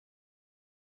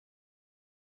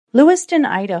Lewiston,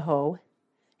 Idaho,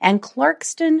 and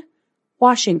Clarkston,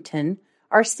 Washington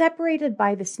are separated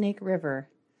by the Snake River,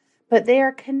 but they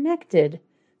are connected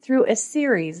through a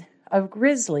series of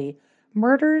grisly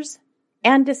murders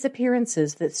and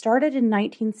disappearances that started in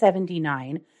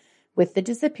 1979 with the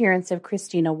disappearance of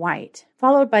Christina White,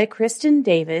 followed by Kristen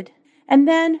David, and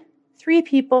then 3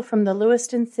 people from the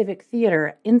Lewiston Civic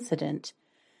Theater incident,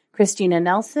 Christina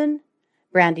Nelson,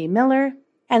 Brandy Miller,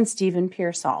 and Stephen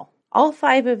Pearsall. All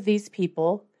 5 of these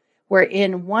people were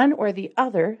in one or the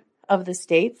other of the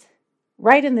states,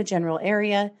 right in the general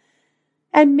area,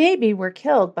 and maybe were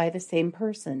killed by the same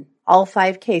person. All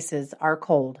 5 cases are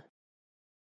cold.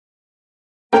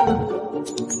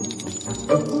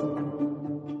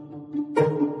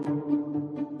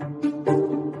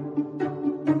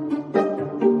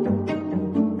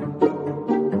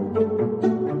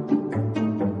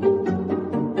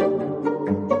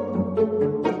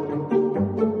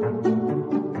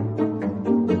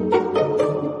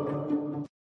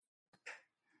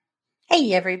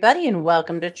 Hey everybody, and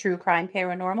welcome to True Crime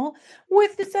Paranormal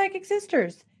with the Psychic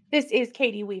Sisters. This is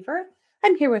Katie Weaver.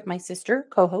 I'm here with my sister,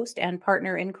 co-host, and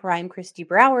partner in crime, Christy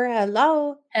Brower.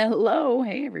 Hello. Hello.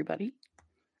 Hey, everybody.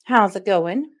 How's it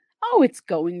going? Oh, it's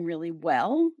going really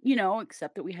well,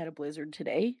 except that we had a blizzard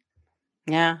today.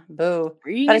 Yeah, boo.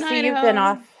 Spring But I in see you've been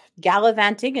Idaho. off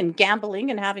gallivanting and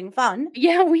gambling and having fun.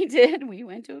 Yeah, we did. We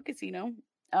went to a casino.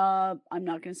 I'm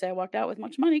not going to say I walked out with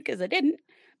much money because I didn't,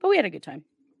 but we had a good time.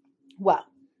 Well,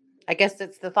 I guess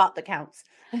it's the thought that counts.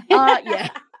 Yeah,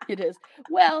 it is.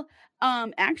 Well,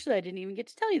 actually, I didn't even get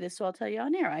to tell you this, so I'll tell you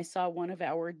on air. I saw one of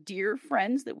our dear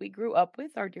friends that we grew up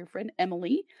with, our dear friend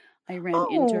Emily. I ran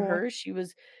into her. She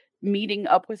was meeting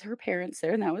up with her parents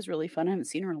there, and that was really fun. I haven't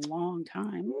seen her in a long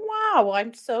time. Wow,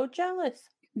 I'm so jealous.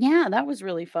 Yeah, that was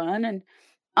really fun. And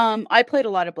I played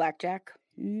a lot of blackjack.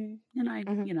 And I,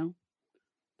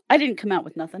 I didn't come out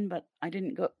with nothing, but I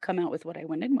didn't come out with what I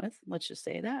went in with. Let's just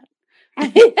say that.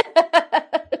 But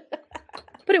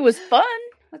it was fun.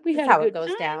 We had how it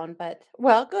goes down, but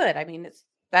well, good. I mean,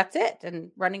 that's it.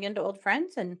 And running into old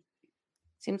friends, and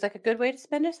seems like a good way to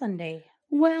spend a Sunday.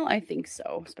 Well, I think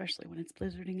so, especially when it's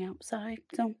blizzarding outside.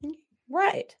 So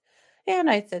right. And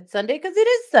I said Sunday because it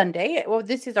is Sunday. Well,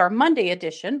 this is our Monday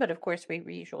edition, but of course we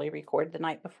usually record the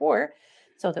night before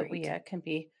so that we can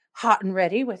be hot and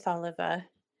ready with all of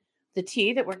the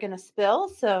tea that we're going to spill.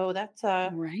 So that's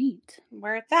right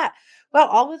where it's at. Well,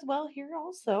 all is well here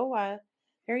also.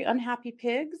 Very unhappy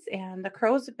pigs, and the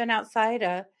crows have been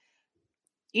outside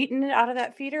eating it out of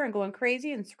that feeder and going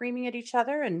crazy and screaming at each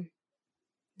other. And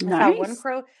I saw one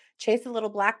crow chase a little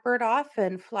blackbird off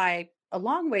and fly a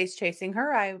long ways chasing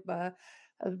her. I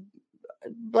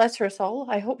bless her soul.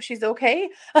 I hope she's okay.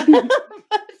 You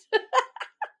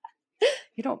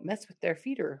don't mess with their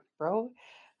feeder, bro.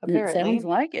 Apparently. It sounds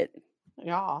like it.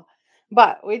 Yeah.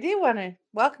 But we do want to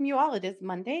welcome you all. It is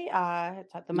Monday.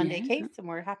 It's at the Monday case, and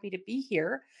we're happy to be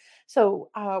here. So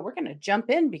we're going to jump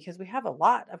in because we have a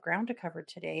lot of ground to cover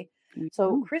today.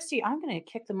 So, Christy, I'm going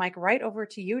to kick the mic right over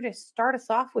to you to start us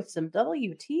off with some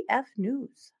WTF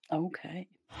news. Okay.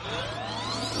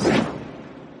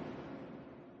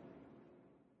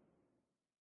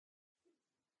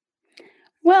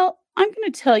 Well, I'm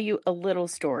going to tell you a little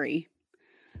story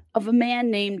of a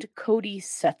man named Cody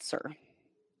Setzer.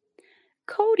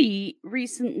 Cody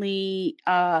recently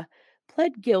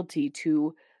pled guilty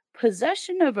to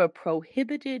possession of a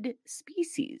prohibited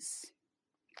species.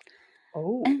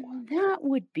 Oh. And that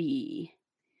would be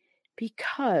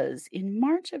because in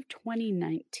March of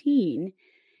 2019,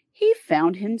 he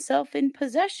found himself in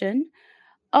possession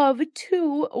of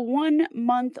 2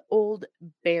 one-month-old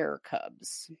bear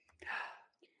cubs.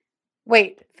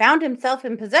 Wait, found himself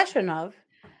in possession of?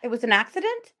 It was an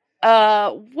accident?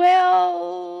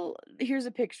 Well, here's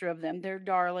a picture of them. They're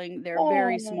darling. They're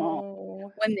very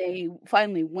small. When they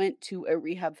finally went to a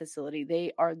rehab facility,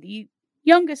 they are the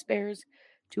youngest bears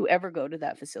to ever go to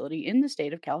that facility in the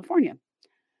state of California.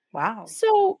 Wow.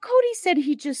 So Cody said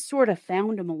he just sort of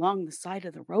found them along the side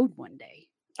of the road one day.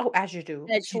 Oh, as you do.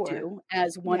 As you do,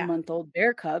 as 1-month-old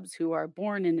bear cubs who are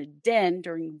born in a den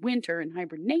during winter and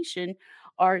hibernation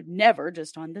are never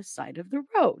just on the side of the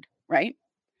road, right?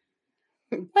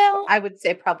 Well, I would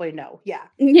say probably no. Yeah.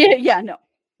 No.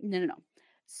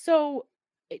 So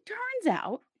it turns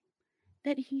out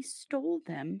that he stole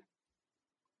them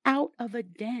out of a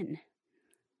den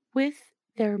with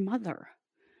their mother.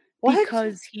 What?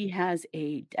 Because he has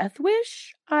a death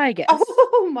wish, I guess.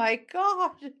 Oh my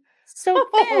God. So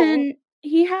then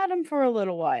he had them for a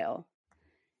little while.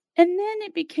 And then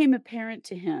it became apparent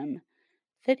to him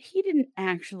that he didn't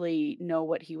actually know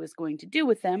what he was going to do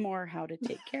with them or how to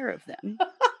take care of them.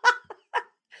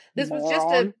 This was just a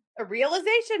moron.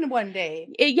 realization one day.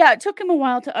 Yeah, it took him a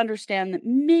while to understand that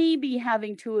maybe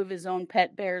having 2 of his own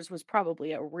pet bears was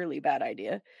probably a really bad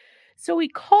idea. So he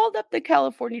called up the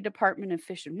California Department of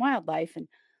Fish and Wildlife and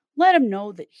let him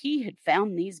know that he had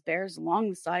found these bears along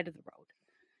the side of the road.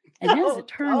 And as it Oh,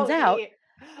 turns out, Cody.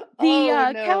 the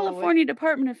Oh, no. California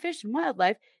Department of Fish and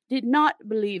Wildlife did not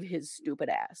believe his stupid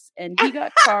ass, and he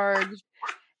got charged,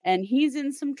 and he's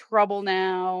in some trouble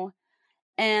now.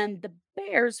 And the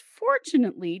bears,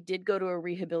 fortunately, did go to a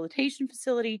rehabilitation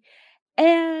facility,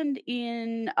 and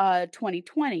in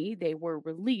 2020, they were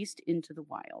released into the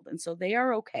wild, and so they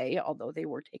are okay, although they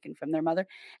were taken from their mother,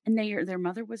 and their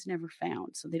mother was never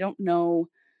found, so they don't know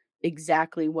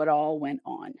exactly what all went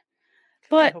on. I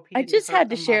But hope he I didn't just hurt had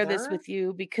to the share this mother. with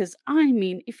you because, I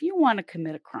mean, if you wanna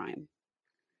commit a crime,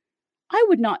 I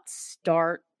would not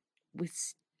start with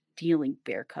stealing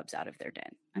bear cubs out of their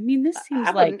den. I mean, this I seems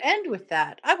wouldn't like end with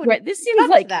that. I wouldn't right, this seems touch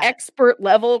like that. expert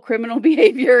level criminal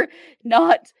behavior,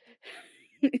 not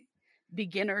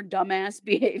beginner dumbass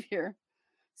behavior.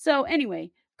 So,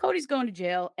 anyway, Cody's going to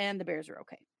jail and the bears are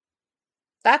okay.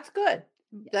 That's good.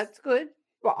 Yes. That's good.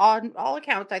 Well, on all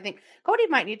accounts, I think Cody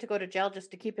might need to go to jail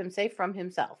just to keep him safe from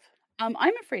himself. I'm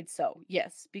afraid so,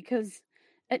 yes, because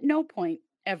at no point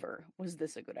ever was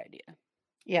this a good idea.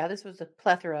 Yeah, this was a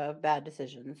plethora of bad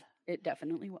decisions. It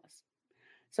definitely was.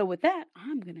 So, with that,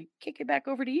 I'm going to kick it back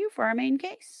over to you for our main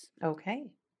case.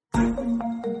 Okay.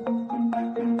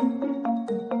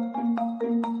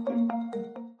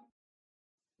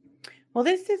 Well,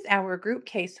 this is our group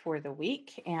case for the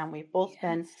week, and we've both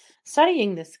been Yes.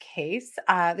 studying this case.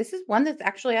 This is one that's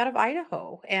actually out of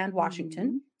Idaho and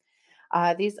Washington.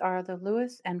 Mhm. These are the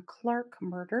Lewis and Clark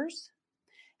murders.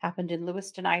 Happened in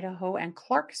Lewiston, Idaho, and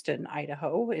Clarkston,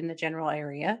 Idaho, in the general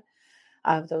area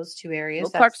of those two Well,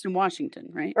 areas. That's Clarkston, Washington,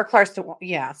 right? or Clarkston,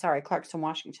 yeah, sorry, Clarkston,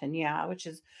 Washington, yeah, which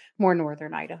is more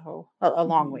northern Idaho, a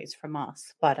long Mhm. ways from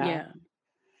us. But Yeah.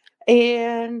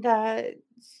 and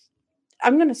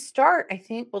I'm going to start. I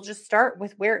think we'll just start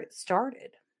with where it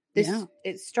started. Yeah.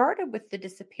 It started with the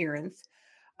disappearance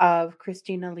of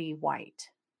Christina Lee White.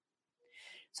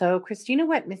 So Christina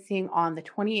went missing on the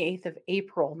 28th of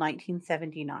April,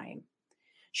 1979.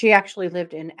 She actually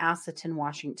lived in Assaton,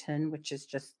 Washington, which is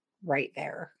just right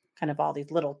there, kind of all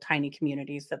these little tiny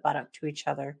communities that butt up to each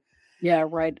other. Yeah,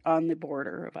 right on the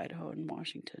border of Idaho and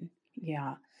Washington.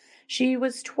 Yeah. She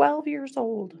was 12 years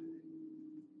old.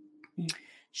 Mm.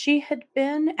 She had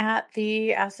been at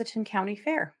the Assaton County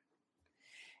Fair,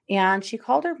 and she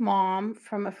called her mom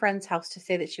from a friend's house to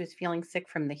say that she was feeling sick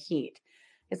from the heat.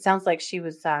 It sounds like she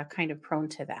was kind of prone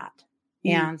to that.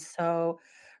 Mm. And so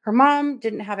her mom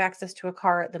didn't have access to a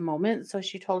car at the moment. So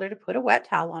she told her to put a wet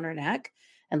towel on her neck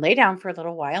and lay down for a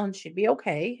little while and she'd be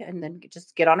okay. And then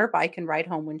just get on her bike and ride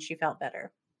home when she felt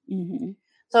better. Mhm.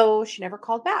 So she never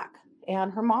called back.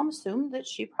 And her mom assumed that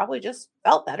she probably just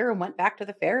felt better and went back to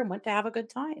the fair and went to have a good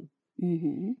time.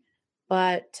 Mhm.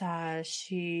 But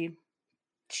she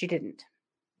didn't.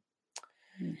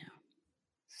 No.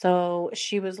 So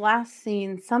she was last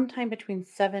seen sometime between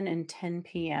 7 and 10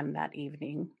 p.m. that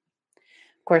evening.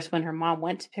 Of course, when her mom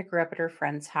went to pick her up at her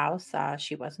friend's house,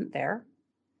 she wasn't there.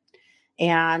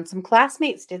 And some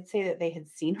classmates did say that they had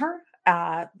seen her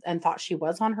and thought she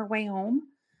was on her way home.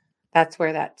 That's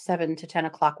where that 7 to 10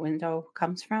 o'clock window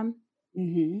comes from.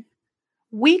 Mhm.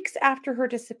 Weeks after her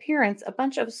disappearance, a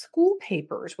bunch of school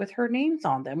papers with her names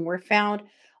on them were found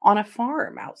on a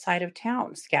farm outside of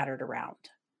town, scattered around.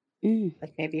 Mm.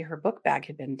 Like maybe her book bag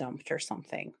had been dumped or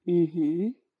something.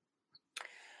 Mhm.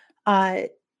 Uh,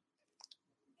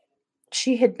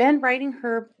 she had been riding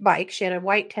her bike. She had a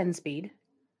white 10 speed.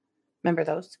 Remember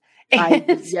those? I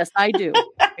And yes, I do.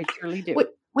 I surely we,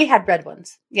 do. we had red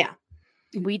ones. Yeah.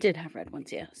 We did have red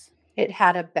ones, yes. It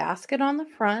had a basket on the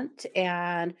front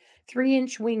and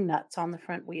 3-inch wing nuts on the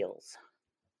front wheels,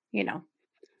 you know,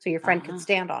 so your friend could Ah,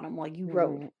 stand on them while you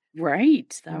rode.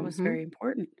 right. That was Hmm. very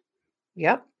important.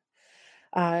 Yep.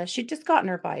 She'd just gotten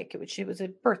her bike. It was a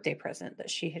birthday present that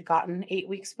she had gotten 8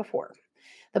 weeks before.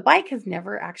 The bike has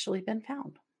never actually been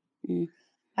found, Mm.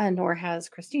 nor has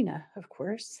Christina, of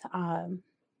course.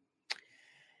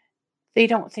 They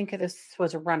don't think this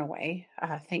was a runaway.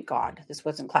 Thank God this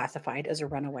wasn't classified as a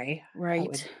runaway. That would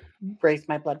Right. raise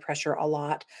my blood pressure a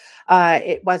lot.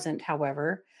 It wasn't,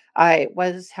 however. It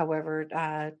was,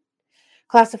 however,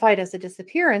 classified as a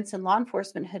disappearance, and law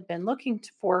enforcement had been looking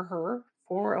for her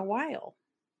for a while.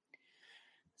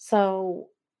 So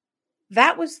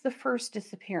that was the first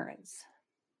disappearance.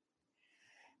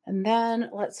 And then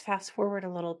let's fast forward a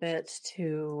little bit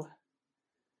to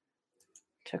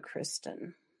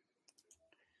Kristen.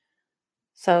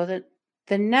 So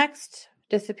the next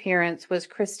disappearance was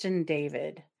Kristen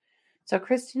David. So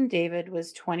Kristen David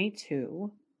was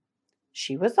 22.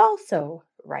 She was also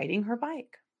riding her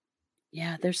bike.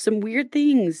 Yeah, there's some weird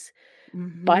things.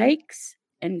 Hmm. Bikes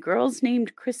and girls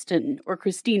named Kristen or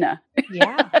Christina.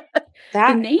 Yeah,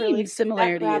 The name that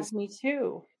similarity grabs is me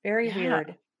too. Very yeah.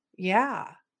 weird. Yeah.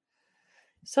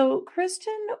 So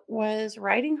Kristen was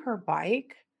riding her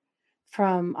bike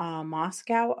from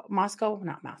Moscow,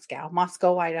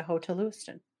 Idaho to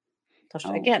Lewiston. So Oh,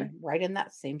 okay. again, right in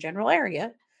that same general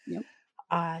area. Yep.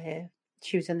 Uh,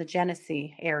 she was in the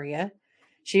Genesee area.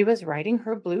 She was riding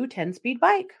her blue 10-speed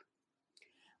bike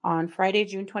on Friday,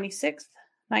 June 26th,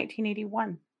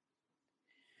 1981.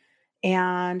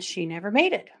 And she never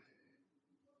made it.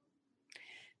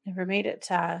 Never made it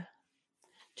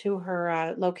to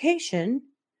her location.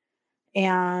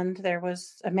 And there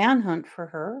was a manhunt for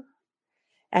her.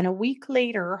 And a week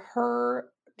later, her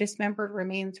dismembered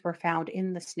remains were found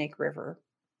in the Snake River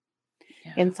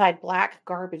Yeah. inside black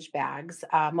garbage bags,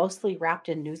 mostly wrapped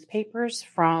in newspapers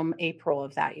from April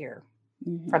of that year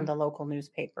from Mhm. the local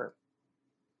newspaper.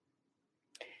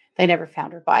 They never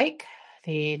found her bike.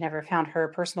 They never found her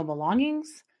personal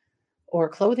belongings or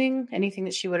clothing. Anything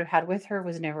that she would have had with her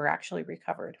was never actually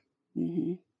recovered.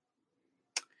 Mhm.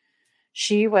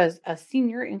 She was a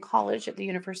senior in college at the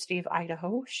University of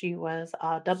Idaho. She was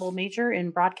a double major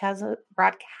in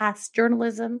broadcast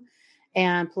journalism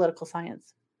and political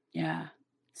science. Yeah.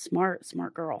 Smart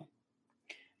girl.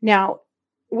 Now,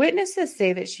 witnesses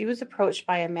say that she was approached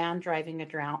by a man driving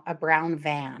a brown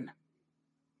van.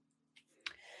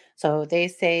 So they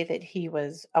say that he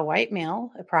was a white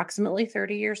male, approximately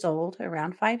 30 years old,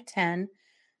 around 5'10,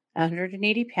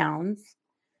 180 pounds.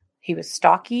 He was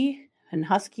stocky and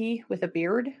husky with a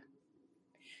beard.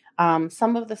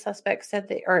 Some of the suspects said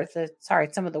that,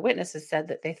 some of the witnesses said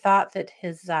that they thought that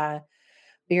his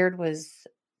beard was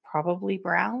probably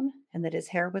brown and that his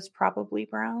hair was probably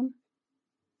brown.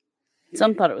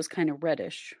 Some thought it was kind of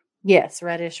reddish. Yes,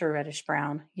 reddish or reddish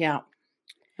brown. Yeah.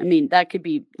 I mean, that could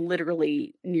be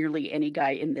literally nearly any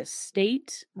guy in this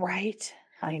state. Right.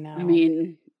 I I know.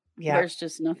 mean, Yep. there's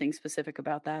just nothing specific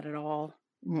about that at all.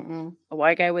 Mm-mm. A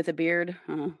white guy with a beard?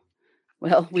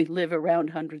 Well, we live around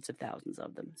hundreds of thousands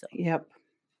of them, so. Yep.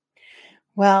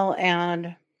 Well,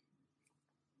 and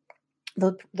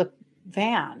the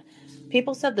van.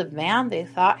 People said the van they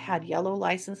thought had yellow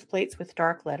license plates with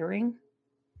dark lettering,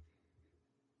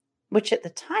 which at the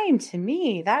time to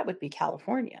me that would be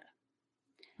California.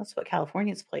 That's what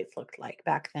California's plates looked like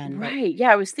back then, but Right,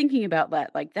 yeah, I was thinking about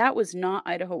that, like, that was not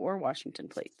Idaho or Washington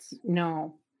plates,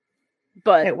 no,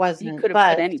 but it he wasn't. could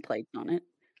have put But any plates on it.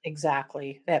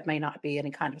 exactly, that may not be any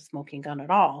kind of smoking gun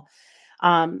at all.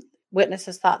 Um,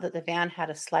 Witnesses thought that the van had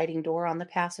a sliding door on the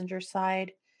passenger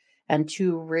side and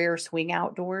two rear swing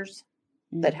out doors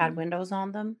that had Mhm, windows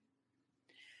on them,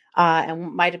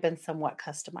 and might have been somewhat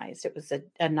customized. It was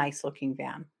a nice looking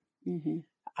van, mhm.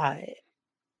 uh,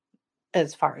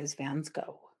 as far as vans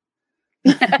go.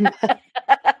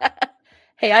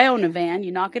 Hey, I own a van,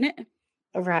 you knocking it?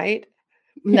 Right?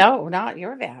 No, not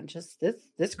your van, just this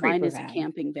Mine creeper is a van.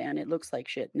 camping van, it looks like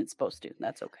shit, and it's supposed to,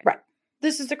 that's okay. Right.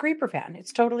 This is a creeper van.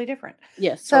 It's totally different.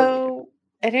 Yes, totally different.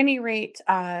 So, at any rate,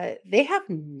 they have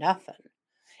nothing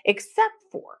except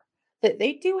for that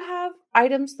they do have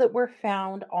items that were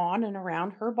found on and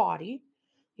around her body.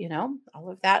 You know,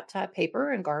 all of that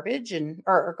paper and garbage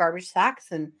or garbage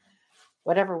sacks and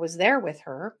whatever was there with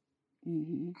her.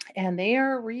 Mhm, And they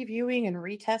are reviewing and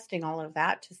retesting all of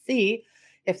that to see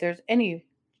if there's any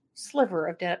sliver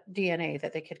of DNA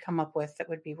that they could come up with that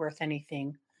would be worth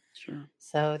anything. sure.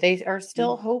 So they are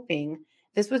still Mm, hoping.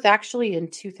 This was actually in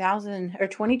 2000 or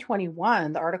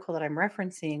 2021, the article that I'm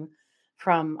referencing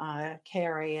from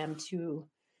KRAM2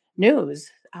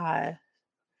 News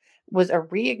was a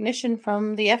reignition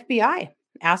from the FBI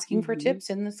asking for mhm, tips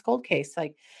in this cold case.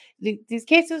 Like these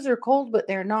cases are cold, but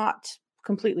they're not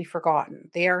completely forgotten.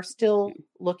 They are still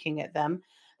looking at them.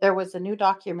 There was a new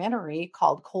documentary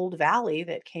called Cold Valley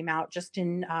that came out just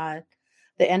in the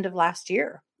end of last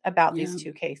year about these yeah.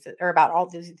 two cases or about all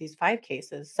these five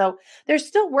cases. So there's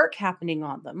still work happening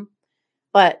on them,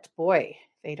 but boy,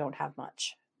 they don't have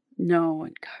much. No,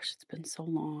 and gosh, it's been so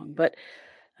long, but,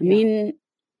 I Yeah. mean,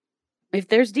 if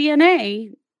there's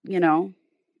DNA, you know,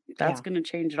 that's Yeah. gonna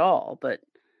change it all, but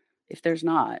if there's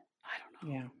not, I don't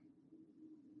know. Yeah.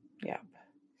 Yeah.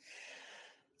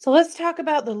 So let's talk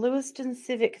about the Lewiston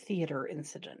Civic Theater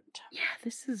incident. Yeah,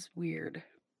 this is weird.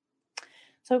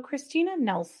 So Christina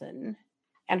Nelson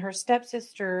and her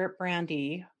stepsister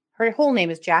Brandy, her whole name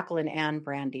is Jacqueline Ann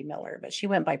Brandy Miller, but she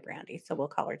went by Brandy, so we'll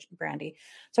call her Brandy.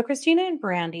 So Christina and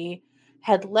Brandy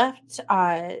had left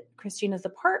Christina's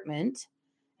apartment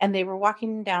and they were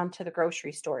walking down to the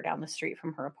grocery store down the street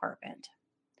from her apartment.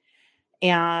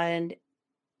 And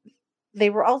they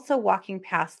were also walking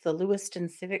past the Lewiston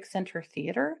Civic Center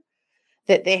Theater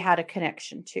that they had a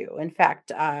connection to. In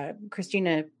fact,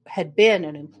 Christina had been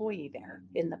an employee there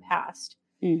in the past.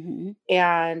 Mm-hmm.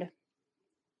 And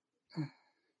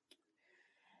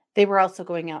they were also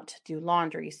going out to do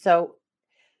laundry. So,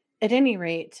 at any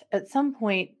rate, at some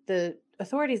point, the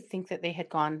authorities think that they had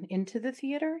gone into the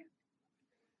theater.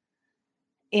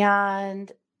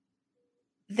 And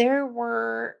there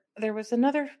was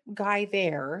another guy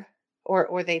there,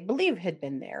 or they believe had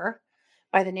been there,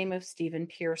 by the name of Stephen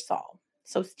Pearsall.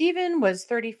 So Stephen was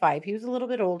 35. He was a little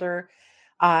bit older.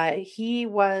 He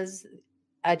was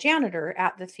a janitor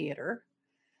at the theater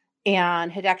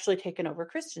and had actually taken over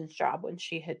Kristen's job when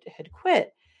she had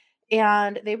quit.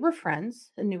 And they were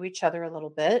friends and knew each other a little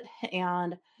bit.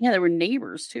 And Yeah, they were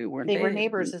neighbors too, weren't they were they?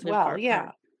 neighbors as Lived well. far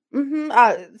Yeah.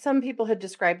 apart. Some people had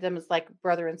described them as like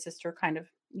brother and sister kind of,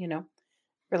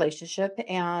 relationship.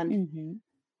 And Mm-hmm.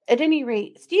 at any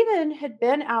rate, Stephen had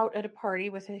been out at a party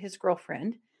with his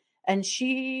girlfriend, and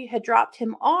she had dropped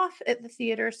him off at the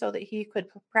theater so that he could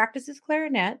practice his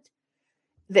clarinet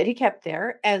that he kept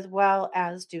there, as well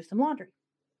as do some laundry.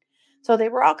 So they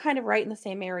were all kind of right in the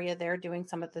same area there doing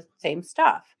some of the same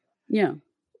stuff. Yeah.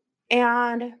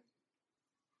 And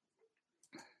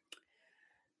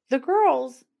the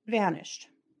girls vanished.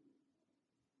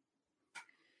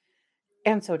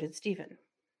 And so did Stephen.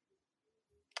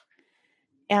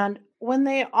 And when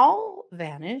they all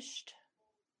vanished,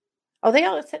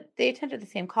 they attended the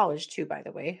same college too, by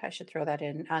the way. I should throw that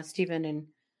in. Stephen and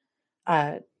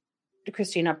uh,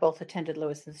 Christina both attended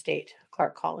Lewis and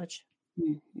Clark College,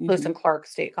 Lewis Mm-hmm. and Clark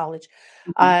State College.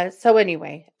 Mm-hmm. So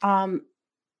anyway,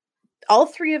 all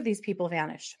three of these people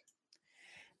vanished.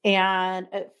 And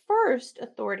at first,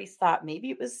 authorities thought maybe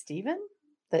it was Stephen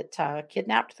that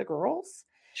kidnapped the girls.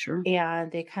 Sure.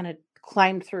 And they kind of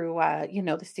climbed through,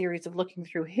 the series of looking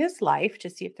through his life to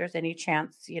see if there's any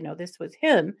chance, this was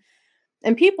him.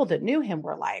 And people that knew him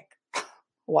were like,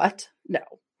 what? No,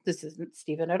 this isn't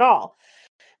Stephen at all.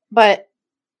 But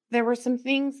there were some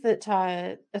things that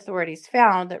authorities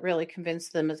found that really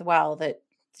convinced them as well that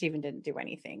Stephen didn't do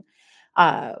anything.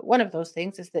 One of those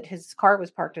things is that his car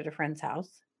was parked at a friend's house.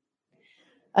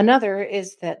 Another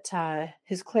is that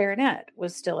his clarinet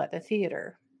was still at the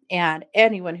theater. And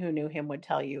anyone who knew him would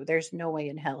tell you there's no way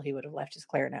in hell he would have left his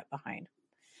clarinet behind.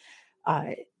 Uh,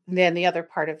 then the other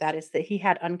part of that is that he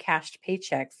had uncashed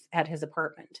paychecks at his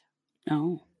apartment.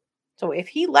 Oh. So if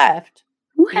he left,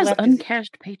 Who he has left his.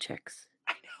 uncashed paychecks?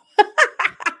 I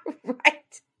know.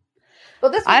 Right.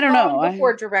 Well, this I was don't long know.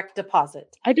 before direct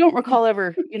deposit. I don't recall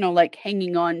ever, like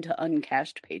hanging on to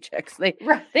uncashed paychecks. They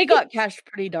Right. they got cashed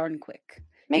pretty darn quick.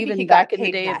 Maybe he Even got back in the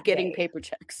paid day of that getting day. paper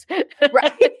checks.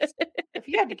 Right. If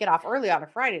you had to get off early on a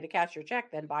Friday to cash your check,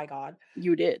 then by God.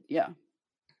 You did, yeah.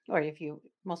 Or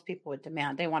most people would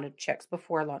demand, they wanted checks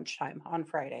before lunchtime on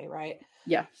Friday, right?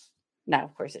 Yeah. Now,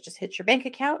 of course, it just hits your bank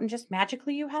account and just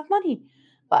magically you have money.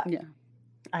 But Yeah.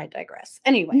 I digress.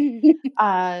 Anyway,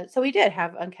 so we did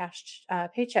have uncashed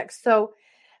paychecks. So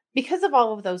because of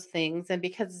all of those things and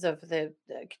because of the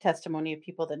testimony of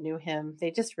people that knew him, they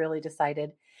just really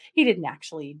decided he didn't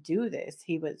actually do this.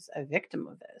 He was a victim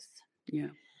of this. Yeah.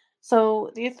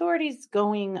 So the authorities'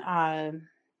 going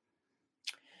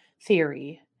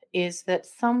theory is that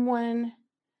someone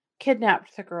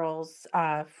kidnapped the girls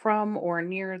from or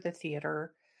near the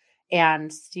theater,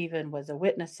 and Stephen was a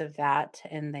witness of that,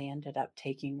 and they ended up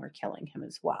taking or killing him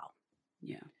as well.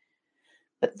 Yeah.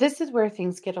 But this is where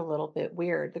things get a little bit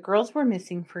weird. The girls were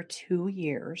missing for 2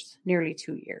 years, nearly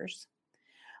 2 years.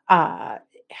 Uh,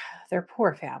 they're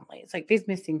poor families. Like these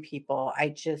missing people, I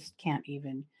just can't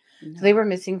even. No. So they were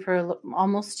missing for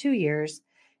almost 2 years.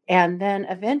 And then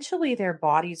eventually their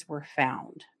bodies were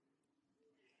found.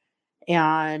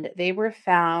 And they were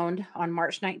found on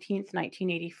March 19th,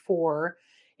 1984,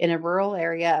 in a rural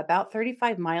area about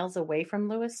 35 miles away from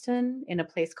Lewiston in a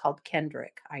place called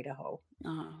Kendrick, Idaho.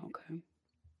 Okay.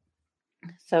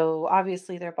 So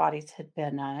obviously their bodies had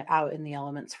been out in the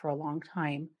elements for a long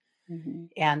time. Mm-hmm.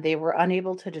 And they were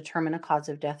unable to determine a cause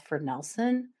of death for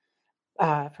Nelson,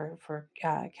 for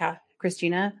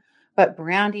Christina, but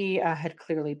Brandy had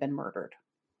clearly been murdered.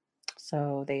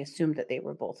 So they assumed that they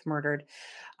were both murdered.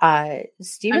 I'm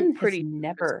Stephen has pretty sure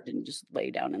never. didn't just lay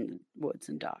down in the woods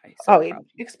and die. So Oh, probably.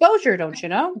 exposure, don't you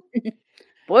know?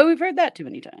 Boy, we've heard that too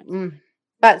many times.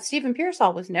 But Stephen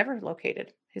Pearsall was never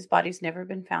located. His body's never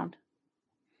been found.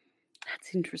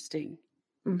 That's interesting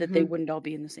that they wouldn't all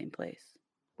be in the same place.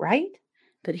 Right?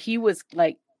 But he was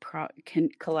like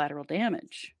collateral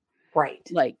damage. Right.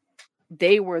 Like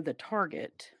they were the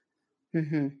target.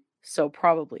 Mm-hmm. So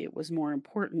probably it was more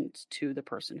important to the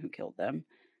person who killed them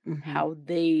Mm-hmm. how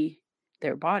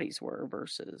their bodies were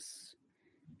versus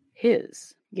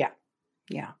his. Yeah.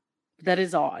 Yeah. That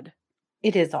is odd.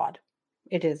 It is odd.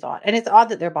 It is odd. And it's odd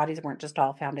that their bodies weren't just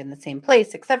all found in the same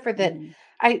place, except for that Mhm.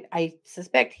 I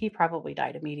suspect he probably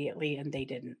died immediately and they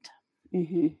didn't.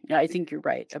 Mhm. Yeah, I think you're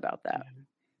right about that.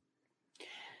 Yeah.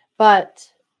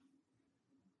 But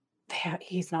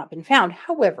he's not been found.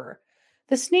 However,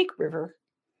 the Snake River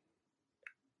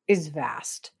is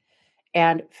vast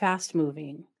and fast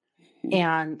moving. Mhm.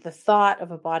 And the thought of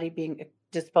a body being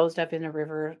disposed of in a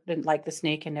river like the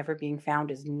snake and never being found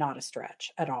is not a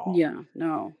stretch at all. Yeah,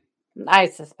 no. I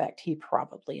suspect he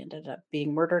probably ended up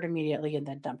being murdered immediately and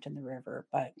then dumped in the river,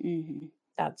 but Mhm.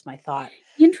 that's my thought.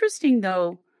 Interesting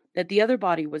though that the other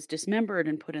body was dismembered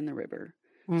and put in the river.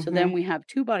 So then Mhm. we have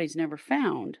two bodies never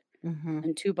found Mhm.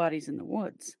 and two bodies in the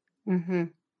woods.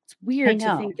 Mhm. It's I weird to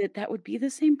know. think that that would be the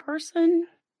same person.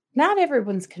 Not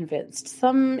everyone's convinced.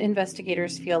 Some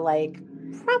investigators feel like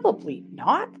probably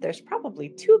not. There's probably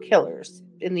two killers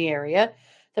in the area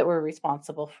that were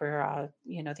responsible for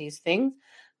these things.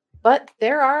 But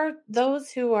there are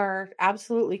those who are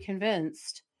absolutely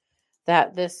convinced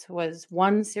that this was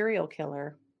one serial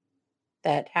killer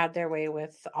that had their way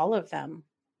with all of them.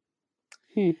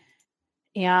 Hmm.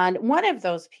 And one of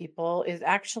those people is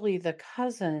actually the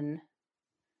cousin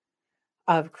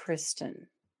of Kristen.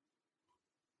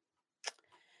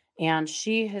 And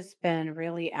she has been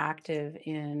really active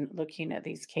in looking at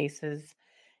these cases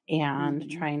and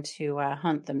Mhm. trying to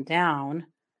hunt them down.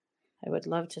 I would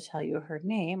love to tell you her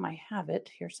name. I have it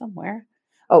here somewhere.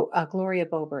 Oh, Gloria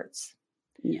Boberts.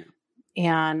 Yeah.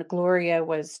 And Gloria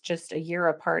was just a year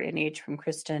apart in age from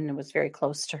Kristen and was very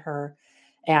close to her.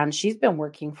 And she's been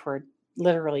working for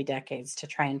literally decades to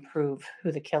try and prove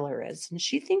who the killer is. And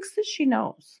she thinks that she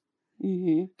knows.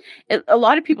 Mhm. A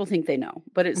lot of people think they know,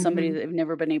 but it's somebody Hmm. that they've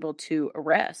never been able to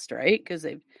arrest, right? Because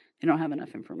they don't have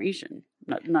enough information,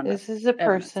 not enough This is a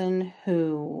evidence. person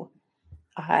who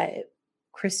uh,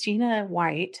 Christina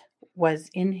White was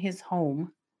in his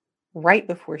home right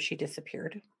before she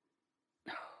disappeared.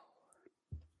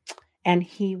 And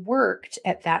he worked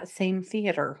at that same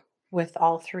theater with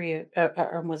all three,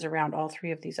 was around all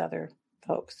three of these other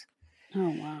folks. Oh,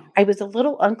 wow. I was a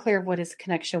little unclear what his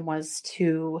connection was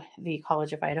to the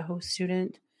College of Idaho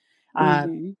student. Uh,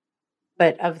 Mhm.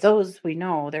 but of those we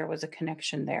know, there was a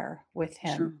connection there with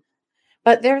him. Sure.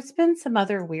 But there's been some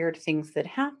other weird things that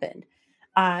happened.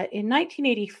 In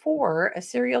 1984, a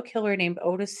serial killer named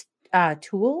Otis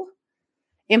Toole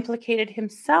implicated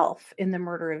himself in the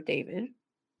murder of David.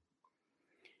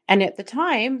 And at the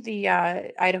time, the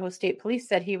Idaho State Police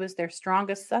said he was their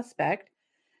strongest suspect.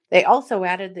 They also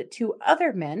added that two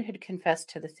other men had confessed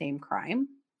to the same crime.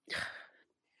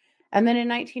 And then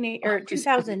in Always evidence.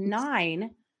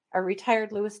 2009, a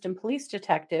retired Lewiston police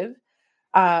detective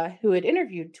who had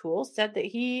interviewed Toole said that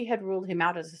he had ruled him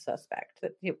out as a suspect,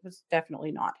 that it was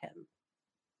definitely not him.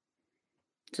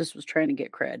 Just was trying to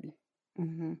get cred.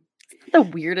 Hmm. The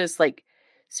weirdest, like,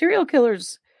 serial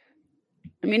killers.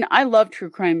 I mean, I love true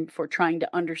crime for trying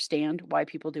to understand why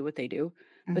people do what they do,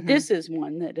 but Hmm. this is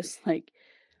one that is like,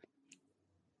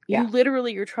 you Yeah.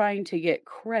 literally are trying to get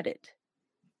credit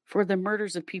for the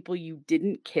murders of people you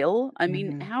didn't kill. I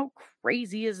mean, Hmm. how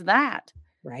crazy is that?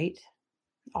 Right.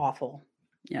 Awful.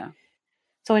 Yeah.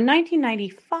 So in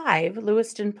 1995,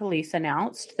 Lewiston police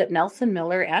announced that Nelson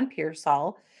Miller and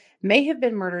Pearsall may have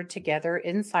been murdered together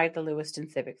inside the Lewiston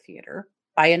Civic Theater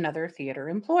by another theater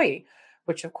employee,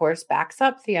 which of course backs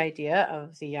up the idea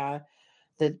of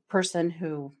the person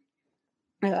who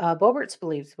Boberts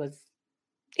believes was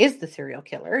is the serial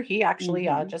killer. He actually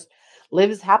Mhm. just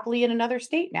lives happily in another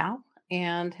state now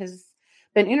and has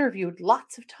been interviewed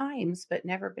lots of times but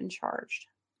never been charged.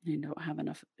 They don't have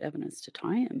enough evidence to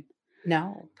tie him.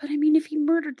 No. But I mean, if he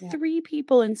murdered Yeah. 3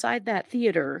 people inside that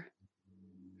theater,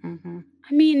 Hmm.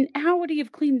 I mean, how would he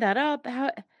have cleaned that up?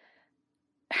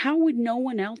 How would no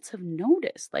one else have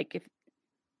noticed? Like, if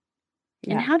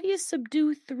and Yeah. how do you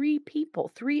subdue 3 people,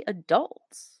 3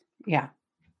 adults, Yeah.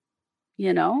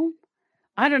 you know?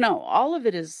 I don't know. All of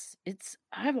it is it's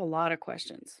I have a lot of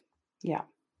questions. Yeah.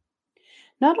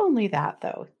 Not only that,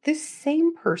 though, this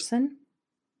same person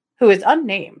who is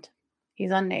unnamed,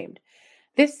 he's unnamed,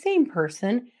 this same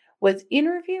person was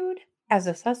interviewed as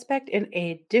a suspect in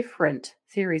a different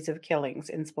series of killings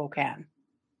in Spokane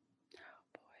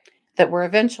that were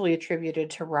eventually attributed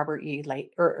to Robert E.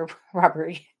 Late or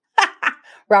Robert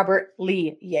Robert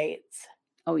Lee Yates,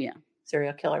 Oh, yeah.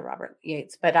 serial killer Robert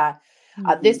Yates. But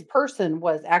this Mhm. person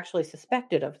was actually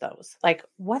suspected of those. Like,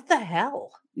 what the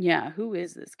hell? Yeah, who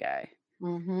is this guy?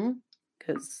 Mm-hmm.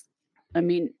 Because, I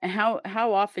mean, how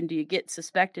often do you get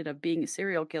suspected of being a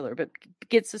serial killer, but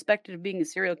get suspected of being a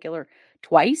serial killer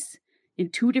twice in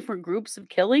 2 different groups of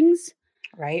killings?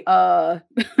 Right. Uh,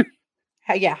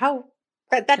 Yeah. How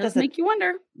that does doesn't. make you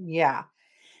wonder. Yeah.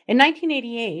 In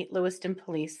 1988, Lewiston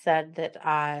police said that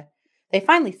they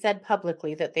finally said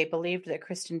publicly that they believed that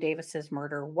Kristen Davis's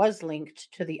murder was linked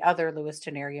to the other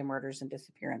Lewiston area murders and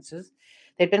disappearances.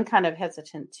 They'd been kind of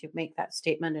hesitant to make that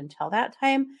statement until that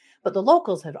time, but the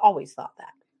locals had always thought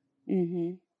that.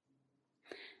 Mhm.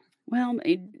 Well, But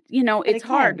it's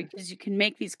hard again, because you can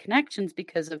make these connections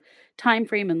because of time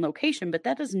frame and location, but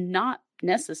that does not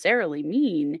necessarily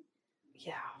mean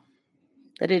yeah,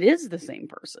 that it is the same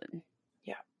person.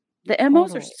 yeah, The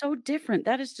MOs are totally. so different.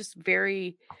 That is just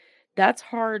that's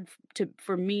hard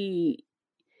for me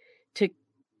to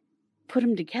put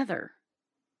them together.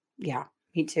 Yeah,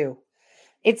 me too.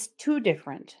 It's too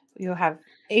different. You have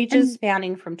ages And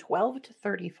spanning from 12 to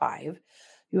 35.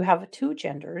 You have two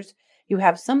genders. You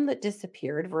have some that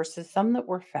disappeared versus some that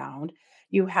were found.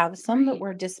 You have some that right,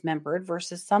 were dismembered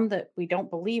versus some that we don't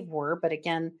believe were. But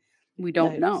again, we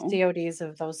don't the know. CODs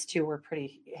of those two were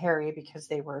pretty hairy because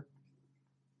they were,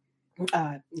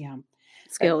 yeah,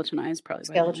 but Skeletonized probably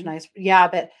by then. skeletonized. Yeah,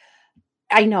 but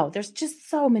I know there's just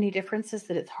so many differences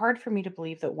that it's hard for me to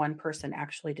believe that one person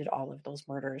actually did all of those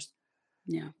murders.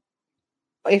 Yeah.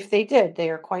 If they did, they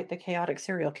are quite the chaotic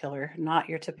serial killer, not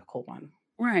your typical one.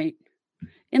 Right.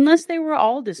 Unless they were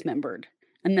all dismembered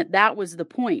and that was the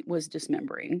point was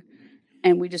dismembering.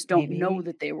 And we just don't know Maybe.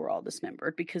 that they were all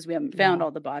dismembered because we haven't found Yeah.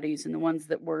 all the bodies, and the ones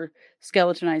that were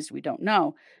skeletonized, we don't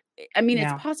know. I mean,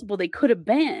 it's Yeah. possible they could have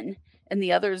been, and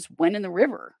the others went in the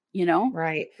river, you know?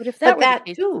 Right. But if that But were the that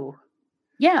case, too.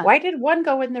 yeah, Why did one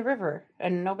go in the river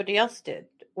and nobody else did?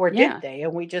 Or did yeah. they?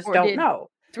 And we just Or don't did know.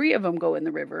 3 of them go in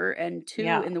the river and 2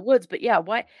 Yeah. in the woods? But yeah,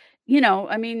 why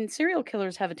I mean, serial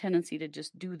killers have a tendency to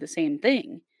just do the same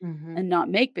thing Hmm. and not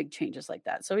make big changes like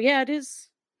that. So yeah, it is,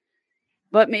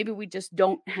 but maybe we just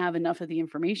don't have enough of the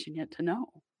information yet to know.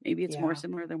 Maybe it's more Yeah.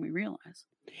 similar than we realize.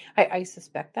 I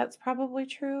suspect that's probably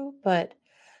true, but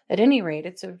at any rate,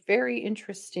 it's a very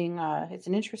interesting it's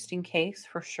an interesting case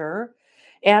for sure.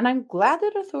 And I'm glad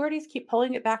that authorities keep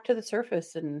pulling it back to the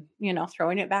surface and,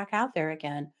 throwing it back out there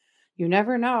again. You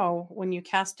never know when you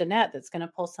cast a net that's going to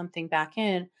pull something back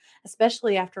in,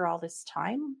 especially after all this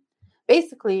time.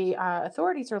 Basically,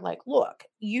 authorities are like, look,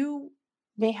 you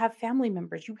may have family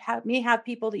members, may have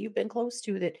people that you've been close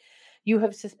to that you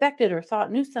have suspected or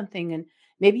thought knew something, and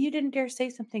maybe you didn't dare say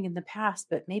something in the past,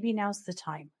 but maybe now's the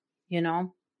time, you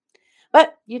know?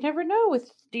 But you never know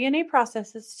with DNA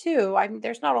processes too. I mean,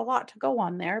 there's not a lot to go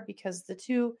on there because the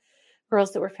two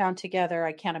girls that were found together,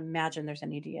 I can't imagine there's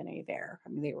any DNA there. I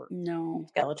mean, they were No.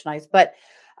 skeletonized, but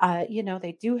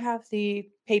they do have the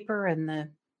paper and the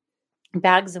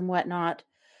bags and whatnot.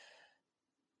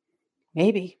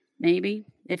 Maybe Maybe,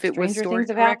 if it was stranger things stored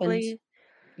have happened. correctly.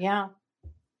 Yeah.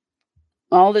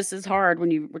 All this is hard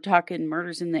when you were talking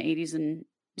murders in the 80s and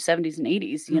 70s and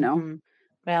 80s, you know? Hmm.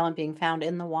 Well, and being found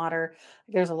in the water,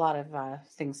 there's a lot of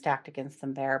things stacked against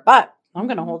them there. But I'm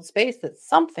going to Mhm. hold space that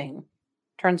something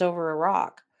turns over a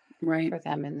rock Right. for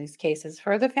them in these cases,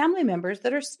 for the family members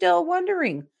that are still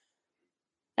wondering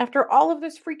after all of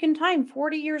this freaking time,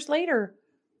 40 years later,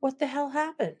 what the hell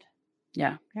happened?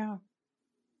 Yeah. Yeah.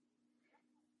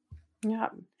 Yeah.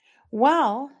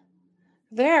 Well,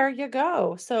 there you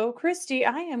go. So, Christy,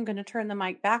 I am going to turn the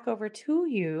mic back over to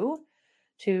you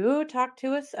to talk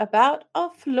to us about a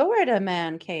Florida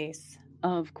man case.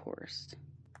 Of course.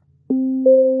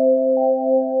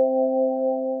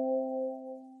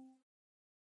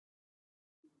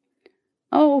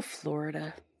 Oh,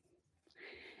 Florida.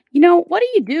 What do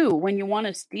you do when you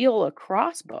wanna steal a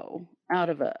crossbow out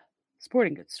of a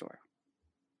sporting goods store?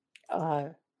 Uh,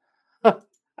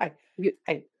 I, You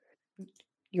I,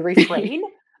 you refrain?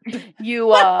 you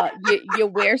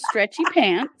wear stretchy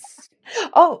pants,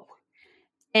 Oh,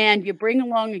 and you bring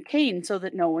along a cane so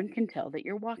that no one can tell that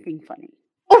you're walking funny.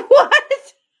 what?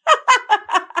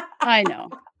 I know.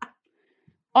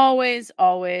 Always,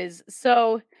 always.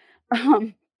 So,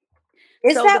 um,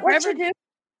 Is so the that what you Brevard do?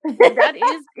 that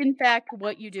is, in fact,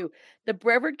 what you do. The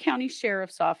Brevard County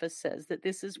Sheriff's Office says that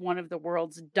this is one of the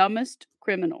world's dumbest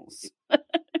criminals.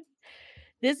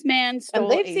 This man And stole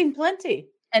they've a seen plenty.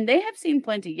 and they have seen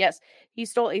plenty, yes. He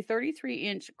stole a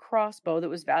 33-inch crossbow that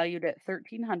was valued at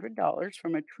 $1,300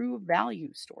 from a True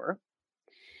Value store.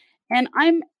 And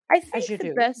I As think you the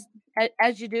do. best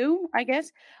as you do, I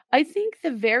guess. I think the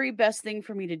very best thing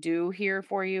for me to do here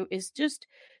for you is just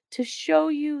to show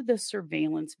you the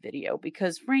surveillance video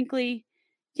because frankly,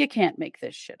 you can't make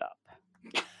this shit up.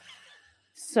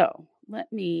 So,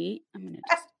 I'm going to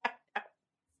just,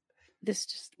 this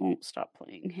just won't stop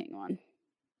playing. Hang on.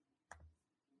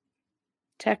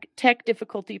 Tech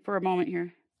difficulty for a moment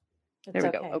here. There we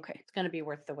go. Okay. It's going to be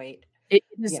worth the wait. It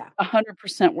is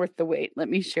 100% worth the wait. Let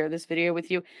me share this video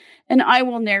with you, and I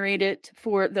will narrate it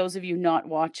for those of you not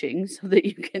watching so that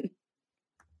you can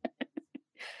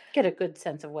get a good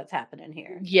sense of what's happening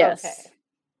here. Yes.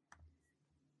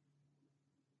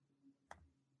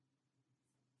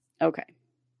 Okay.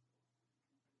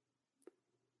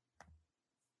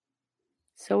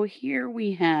 So here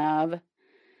we have,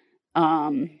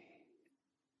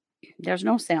 there's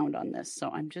no sound on this, so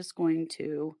I'm just going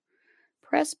to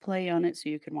press play on it so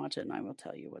you can watch it, and I will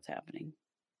tell you what's happening.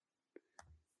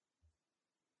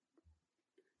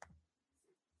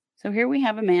 So here we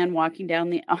have a man walking down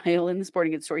the aisle in the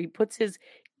sporting goods store.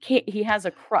 He has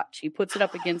a crutch. He puts it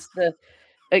up against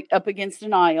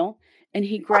an aisle, and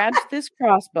he grabs this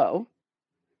crossbow,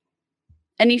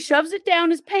 and he shoves it down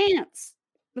his pants,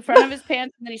 the front of his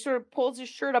pants, and then he sort of pulls his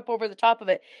shirt up over the top of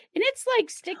it, and it's like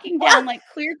sticking down like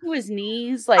clear to his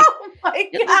knees. Like, oh my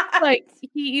God. It looks like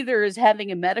he either is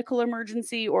having a medical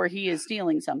emergency or he is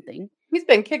stealing something. He's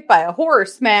been kicked by a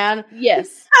horse, man.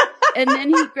 Yes. And then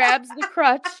he grabs the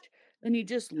crutch and he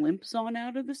just limps on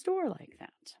out of the store like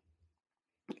that.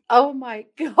 Oh my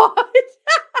God.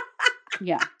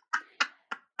 Yeah.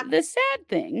 The sad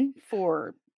thing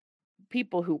for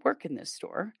people who work in this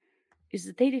store is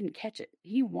that they didn't catch it.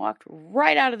 He walked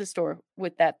right out of the store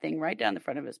with that thing right down the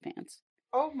front of his pants.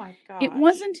 Oh my God. It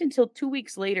wasn't until 2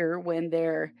 weeks later when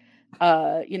their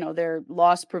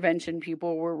loss prevention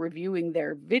people were reviewing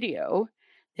their video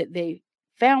that they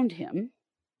found him.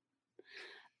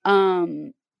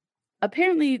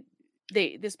 Apparently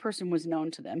this person was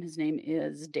known to them. His name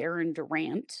is Darren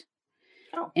Durant.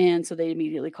 Oh. And so they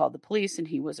immediately called the police, and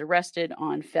he was arrested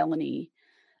on felony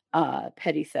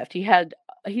petty theft.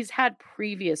 He's had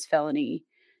previous felony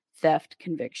theft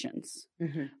convictions.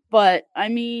 Mm-hmm. But I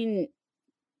mean,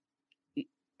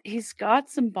 he's got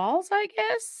some balls, I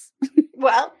guess.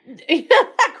 Well,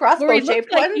 crossbow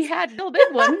shaped ones. He had real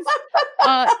big ones.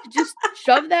 Just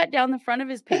shove that down the front of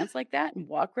his pants like that and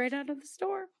walk right out of the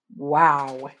store.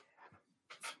 Wow.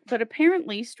 But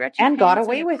apparently, stretching and got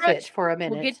away with it for a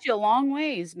minute. Will get you a long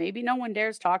ways. Maybe no one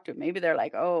dares talk to him. Maybe they're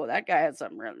like, "Oh, that guy had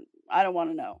something real. I don't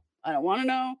want to know. I don't want to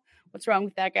know what's wrong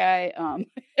with that guy."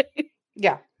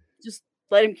 Yeah. Just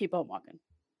let him keep on walking.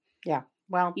 Yeah.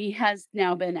 Well, he has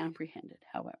now been apprehended.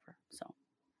 However, so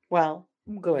well,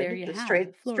 good. There you the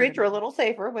have streets are a little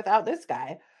safer without this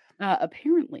guy.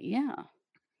 Apparently, yeah.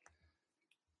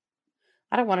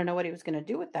 I don't want to know what he was going to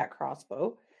do with that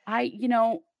crossbow.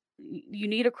 You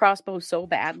need a crossbow so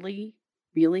badly,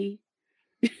 really.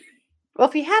 Well,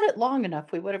 if he had it long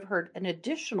enough, we would have heard an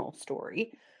additional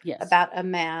story about a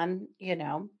man,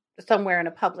 somewhere in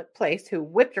a public place who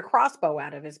whipped a crossbow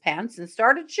out of his pants and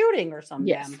started shooting or some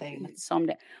damn thing.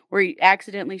 Where he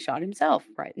accidentally shot himself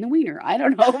right in the wiener. I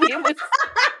don't know.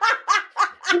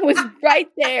 It was right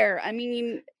there. I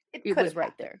mean, it was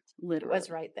right there. Literally. It was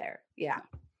right there. Yeah.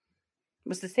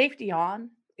 Was the safety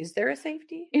on? Is there a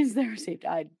safety? Is there a safety?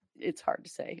 It's hard to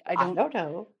say. I don't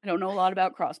know. I don't know a lot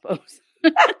about crossbows.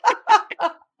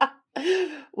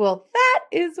 Well, that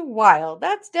is wild.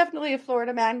 That's definitely a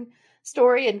Florida man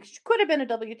story, and could have been a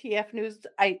WTF news.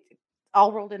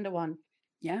 All rolled into one.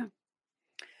 Yeah.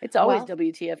 It's always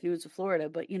WTF news of Florida,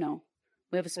 but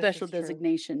we have a special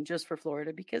designation just for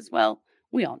Florida because, well,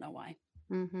 we all know why.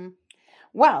 Mm-hmm.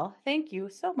 Well, thank you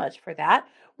so much for that.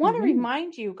 Want to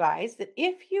remind you guys that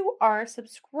if you are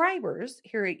subscribers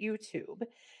here at YouTube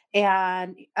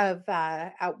and of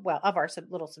our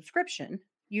little subscription,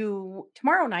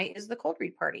 tomorrow night is the cold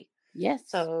read party. Yes.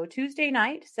 So Tuesday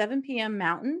night, 7 p.m.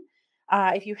 Mountain.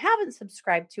 If you haven't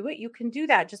subscribed to it, you can do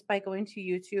that just by going to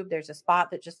YouTube. There's a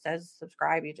spot that just says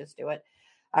subscribe. You just do it.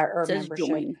 Or it says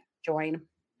membership. Join.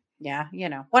 Yeah,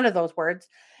 one of those words.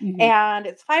 Mm-hmm. And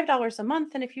it's $5 a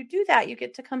month. And if you do that, you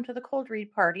get to come to the cold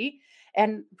read party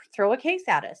and throw a case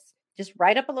at us. Just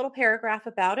write up a little paragraph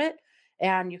about it,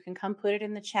 and you can come put it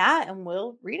in the chat, and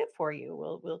we'll read it for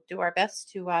you. We'll do our best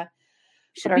to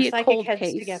put our psychic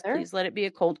heads together. Please let it be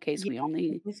a cold case. We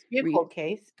only read a cold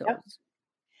case. Those. Yep.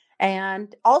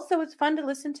 And also, it's fun to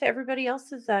listen to everybody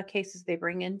else's cases they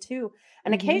bring in too.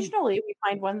 And occasionally, we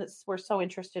find one that we're so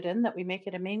interested in that we make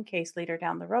it a main case later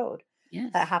down the road.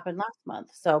 Yes, that happened last month.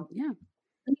 So yeah.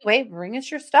 Anyway, bring us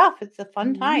your stuff. It's a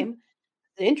fun time,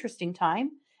 it's an interesting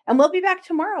time, and we'll be back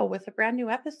tomorrow with a brand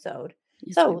new episode.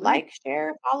 Yes, so like,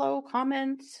 share, follow,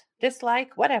 comment,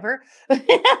 dislike, whatever.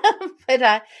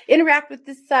 But interact with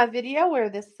this video or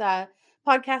this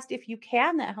podcast if you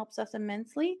can. That helps us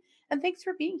immensely. And thanks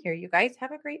for being here, you guys.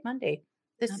 Have a great Monday.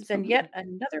 This has been yet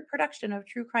Absolutely. another production of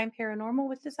True Crime Paranormal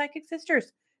with the Psychic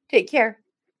Sisters. Take care.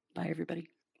 Bye, everybody.